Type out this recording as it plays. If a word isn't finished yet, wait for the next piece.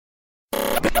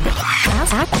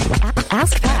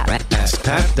Ask Pat.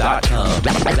 AskPat.com.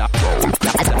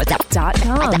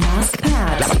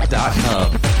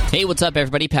 AskPat.com. Hey, what's up,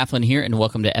 everybody? Pat Flynn here, and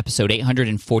welcome to episode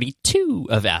 842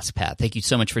 of Ask Pat. Thank you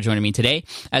so much for joining me today.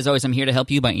 As always, I'm here to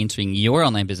help you by answering your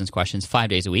online business questions 5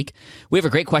 days a week. We have a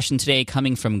great question today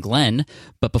coming from Glenn,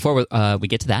 but before we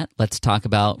get to that, let's talk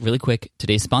about, really quick,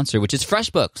 today's sponsor, which is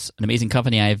FreshBooks, an amazing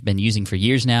company I've been using for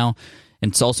years now.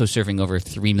 And it's also serving over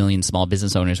 3 million small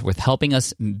business owners with helping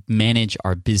us manage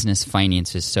our business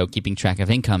finances. So keeping track of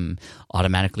income,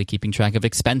 automatically keeping track of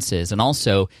expenses, and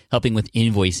also helping with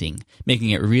invoicing,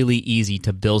 making it really easy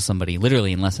to bill somebody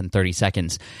literally in less than 30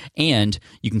 seconds. And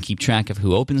you can keep track of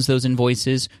who opens those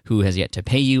invoices, who has yet to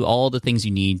pay you, all the things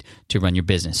you need to run your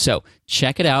business. So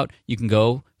check it out. You can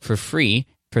go for free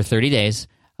for 30 days.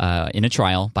 In a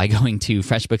trial by going to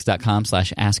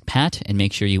freshbooks.com/askpat and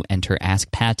make sure you enter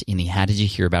Ask Pat in the How Did You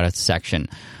Hear About It section.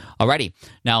 Alrighty,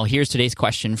 now here's today's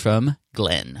question from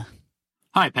Glenn.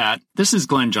 Hi, Pat. This is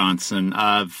Glenn Johnson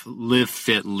of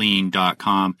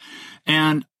livefitlean.com.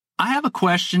 And I have a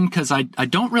question because I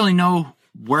don't really know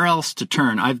where else to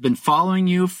turn. I've been following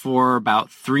you for about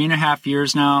 3.5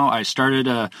 years now. I started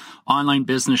an online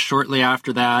business shortly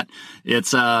after that.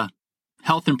 It's a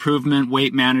health improvement,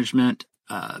 weight management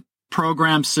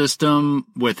program system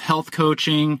with health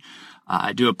coaching.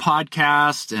 I do a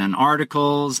podcast and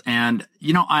articles, and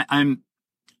I'm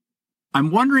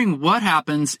wondering what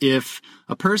happens if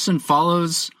a person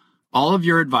follows all of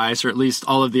your advice, or at least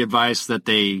all of the advice that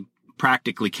they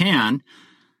practically can,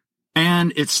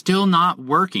 and it's still not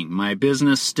working. My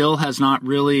business still has not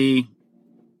really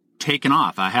taken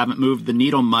off. I haven't moved the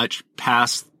needle much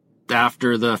past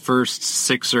after the first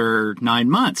 6 or 9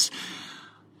 months.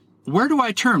 Where do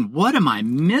I turn? What am I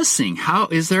missing? How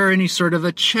is there any sort of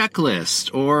a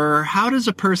checklist, or how does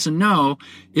a person know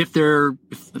if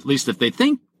if they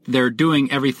think they're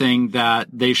doing everything that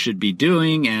they should be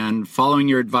doing and following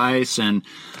your advice and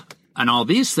all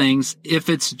these things, if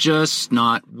it's just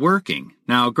not working?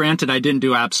 Now, granted, I didn't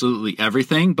do absolutely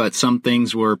everything, but some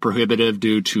things were prohibitive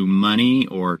due to money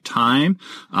or time.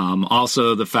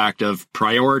 Also, the fact of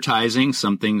prioritizing.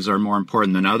 Some things are more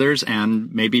important than others,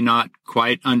 and maybe not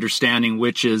quite understanding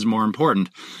which is more important.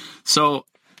 So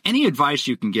any advice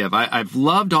you can give. I've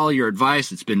loved all your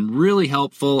advice. It's been really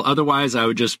helpful. Otherwise, I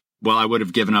would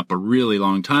have given up a really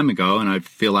long time ago, and I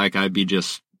feel like I'd be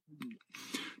just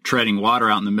treading water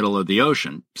out in the middle of the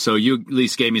ocean. So you at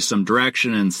least gave me some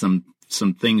direction and some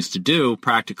things to do,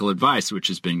 practical advice, which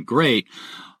has been great.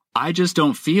 I just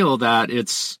don't feel that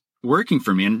it's working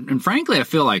for me. And frankly, I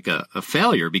feel like a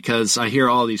failure, because I hear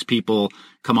all these people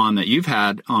come on that you've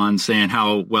had on saying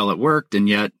how well it worked, and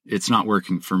yet it's not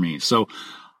working for me. So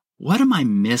what am I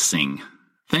missing?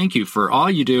 Thank you for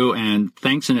all you do, and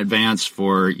thanks in advance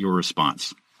for your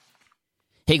response.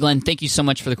 Hey, Glenn, thank you so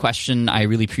much for the question. I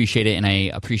really appreciate it, and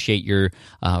I appreciate your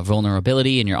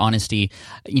vulnerability and your honesty.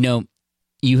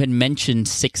 You had mentioned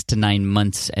 6 to 9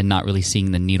 months and not really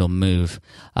seeing the needle move.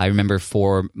 I remember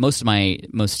for most of my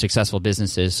most successful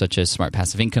businesses, such as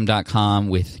smartpassiveincome.com,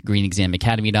 with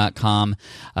greenexamacademy.com,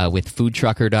 with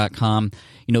foodtrucker.com,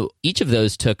 each of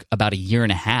those took about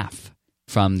 1.5 years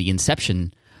from the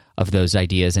inception of those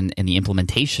ideas and the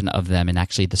implementation of them, and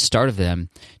actually the start of them,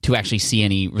 to actually see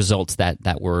any results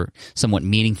that were somewhat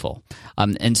meaningful.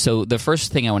 And so the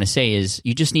first thing I want to say is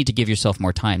you just need to give yourself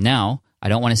more time. Now, I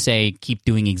don't want to say keep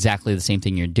doing exactly the same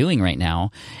thing you're doing right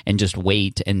now and just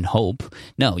wait and hope.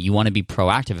 No, you want to be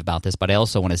proactive about this. But I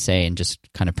also want to say, and just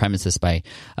kind of premise this by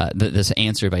this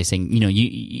answer by saying,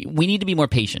 we need to be more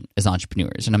patient as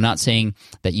entrepreneurs. And I'm not saying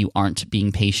that you aren't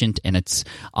being patient, and it's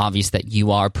obvious that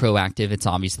you are proactive. It's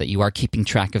obvious that you are keeping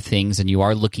track of things and you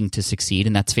are looking to succeed,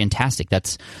 and that's fantastic.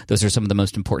 Those are some of the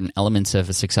most important elements of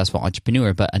a successful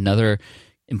entrepreneur. But another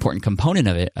important component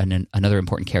of it, and another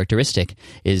important characteristic,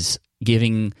 is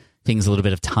giving things a little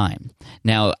bit of time.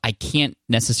 Now, I can't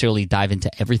necessarily dive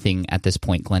into everything at this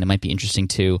point, Glenn. It might be interesting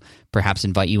to perhaps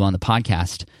invite you on the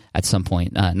podcast at some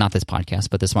point, not this podcast,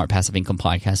 but the Smart Passive Income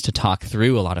podcast, to talk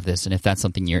through a lot of this. And if that's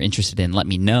something you're interested in, let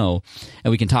me know,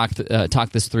 and we can talk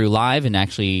this through live and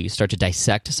actually start to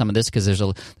dissect some of this, because there's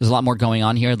a lot more going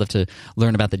on here. I'd love to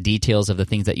learn about the details of the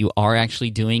things that you are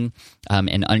actually doing,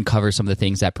 and uncover some of the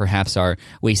things that perhaps are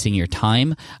wasting your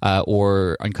time,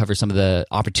 or uncover some of the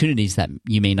opportunities that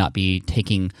you may not be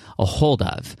taking a hold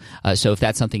of. So if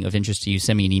that's something of interest to you,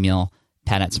 send me an email,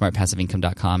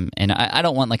 pat@smartpassiveincome.com. And I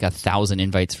don't want like 1,000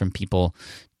 invites from people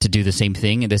to do the same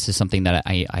thing. This is something that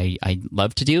I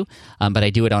love to do, but I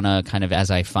do it on a kind of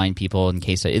as I find people, in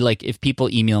case if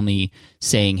people email me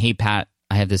saying, hey, Pat,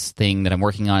 I have this thing that I'm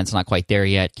working on. It's not quite there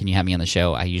yet. Can you have me on the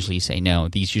show? I usually say no.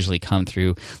 These usually come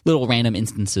through little random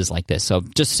instances like this. So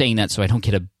just saying that so I don't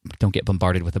get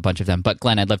bombarded with a bunch of them. But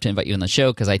Glenn, I'd love to invite you on the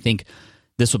show because I think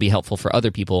this will be helpful for other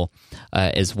people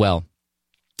as well.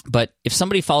 But if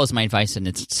somebody follows my advice and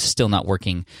it's still not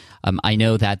working, I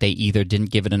know that they either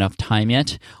didn't give it enough time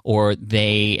yet, or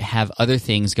they have other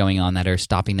things going on that are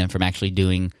stopping them from actually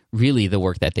doing really the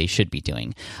work that they should be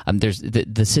doing.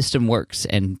 The system works,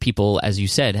 and people, as you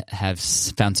said, have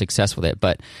found success with it.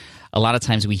 But a lot of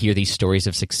times we hear these stories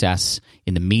of success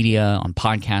in the media, on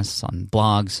podcasts, on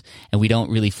blogs, and we don't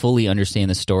really fully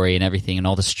understand the story and everything and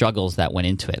all the struggles that went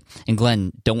into it. And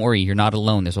Glenn, don't worry, you're not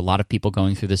alone. There's a lot of people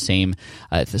going through the same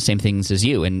things as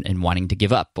you and wanting to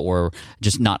give up or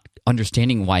just not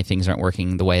understanding why things aren't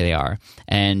working the way they are.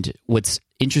 And what's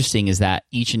interesting is that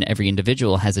each and every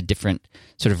individual has a different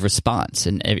sort of response,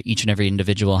 and each and every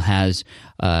individual has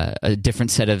a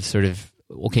different set of sort of,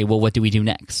 okay, well, what do we do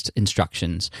next?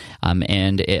 Instructions.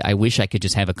 I wish I could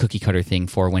just have a cookie cutter thing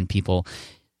for when people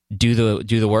do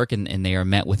the work and they are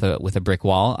met with a brick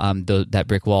wall. That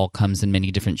brick wall comes in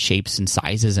many different shapes and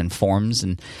sizes and forms,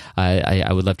 and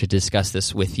I would love to discuss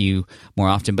this with you more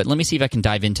often. But let me see if I can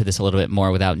dive into this a little bit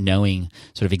more without knowing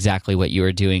sort of exactly what you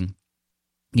are doing.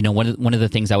 You know, one of the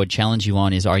things I would challenge you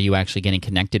on is, are you actually getting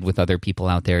connected with other people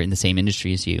out there in the same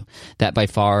industry as you? That by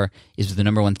far is the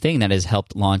number one thing that has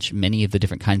helped launch many of the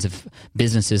different kinds of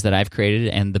businesses that I've created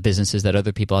and the businesses that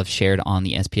other people have shared on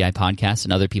the SPI podcast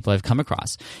and other people I've come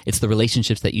across. It's the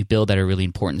relationships that you build that are really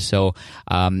important. So,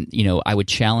 I would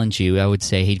challenge you. I would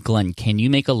say, hey, Glenn, can you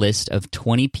make a list of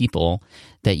 20 people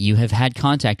that you have had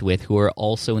contact with who are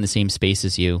also in the same space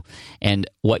as you, and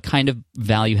what kind of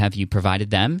value have you provided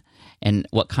them? And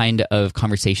what kind of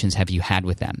conversations have you had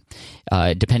with them?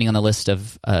 Depending on the list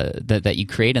of that you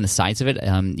create and the size of it,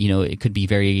 it could be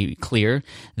very clear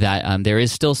that there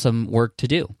is still some work to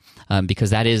do, because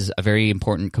that is a very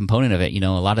important component of it. You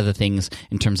know, a lot of the things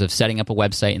in terms of setting up a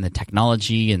website and the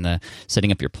technology and the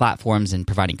setting up your platforms and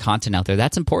providing content out there,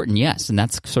 that's important, yes, and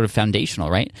that's sort of foundational,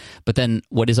 right? But then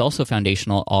what is also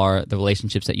foundational are the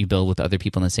relationships that you build with other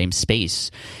people in the same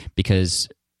space, because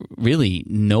really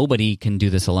nobody can do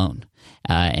this alone.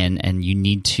 And you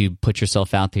need to put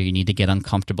yourself out there. You need to get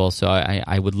uncomfortable. So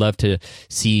I would love to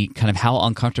see kind of how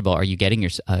uncomfortable are you getting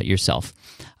yourself.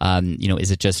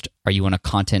 Is it just, are you on a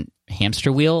content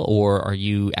hamster wheel, or are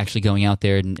you actually going out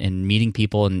there and meeting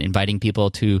people and inviting people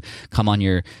to come on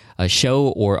your show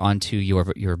or onto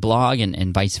your blog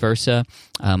and vice versa?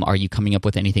 Are you coming up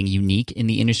with anything unique in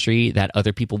the industry that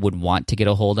other people would want to get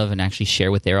a hold of and actually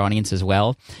share with their audience as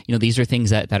well? You know, these are things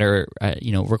that are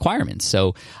requirements.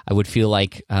 So I would feel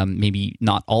like maybe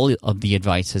not all of the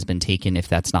advice has been taken if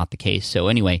that's not the case. So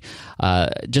anyway,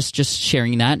 just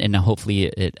sharing that, and hopefully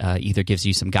it either gives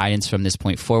you some guidance from this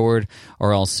point forward,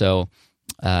 or also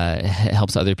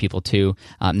helps other people too.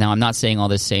 Now, I'm not saying all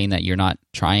this saying that you're not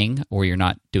trying or you're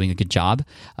not doing a good job.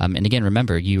 And again,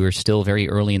 remember, you are still very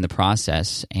early in the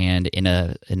process, and in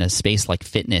a space like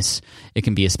fitness, it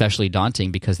can be especially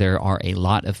daunting because there are a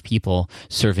lot of people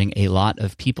serving a lot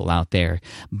of people out there.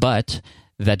 But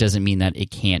that doesn't mean that it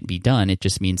can't be done. It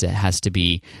just means it has to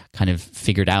be kind of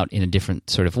figured out in a different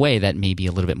sort of way that may be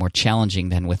a little bit more challenging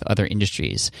than with other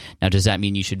industries. Now, does that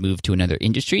mean you should move to another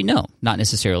industry? No, not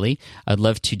necessarily. I'd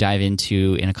love to dive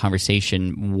into, in a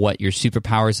conversation, what your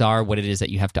superpowers are, what it is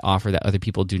that you have to offer that other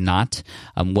people do not,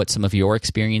 what some of your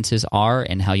experiences are,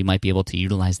 and how you might be able to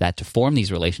utilize that to form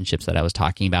these relationships that I was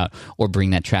talking about, or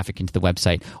bring that traffic into the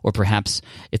website. Or perhaps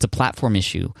it's a platform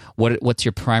issue. What's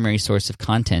your primary source of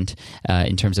content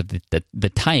in terms of the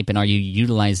type, and are you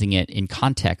utilizing it in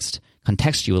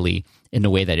contextually in the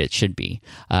way that it should be?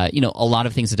 A lot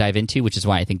of things to dive into, which is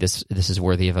why I think this is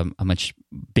worthy of a much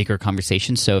bigger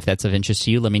conversation. So if that's of interest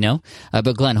to you, let me know.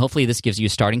 But Glenn, hopefully this gives you a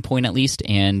starting point at least,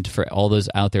 and for all those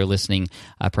out there listening,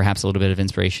 perhaps a little bit of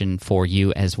inspiration for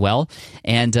you as well.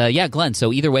 And Glenn,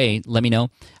 so either way, let me know.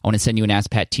 I want to send you an Ask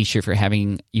Pat t-shirt for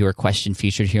having your question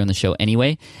featured here on the show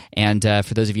anyway. And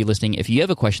for those of you listening, if you have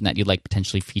a question that you'd like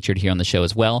potentially featured here on the show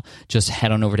as well, just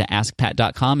head on over to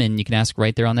askpat.com and you can ask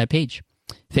right there on that page.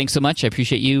 Thanks so much. I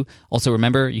appreciate you. Also,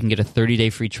 remember, you can get a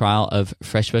 30-day free trial of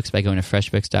FreshBooks by going to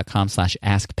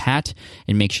freshbooks.com/askpat,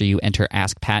 and make sure you enter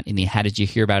Ask Pat in the How Did You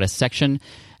Hear About Us section.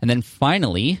 And then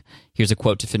finally, here's a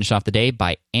quote to finish off the day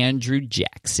by Andrew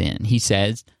Jackson. He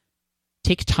says,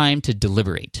 "Take time to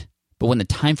deliberate, but when the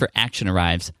time for action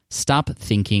arrives, stop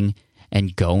thinking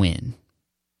and go in."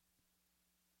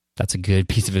 That's a good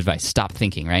piece of advice. Stop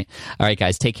thinking, right? All right,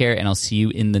 guys, take care, and I'll see you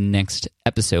in the next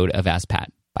episode of Ask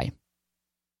Pat.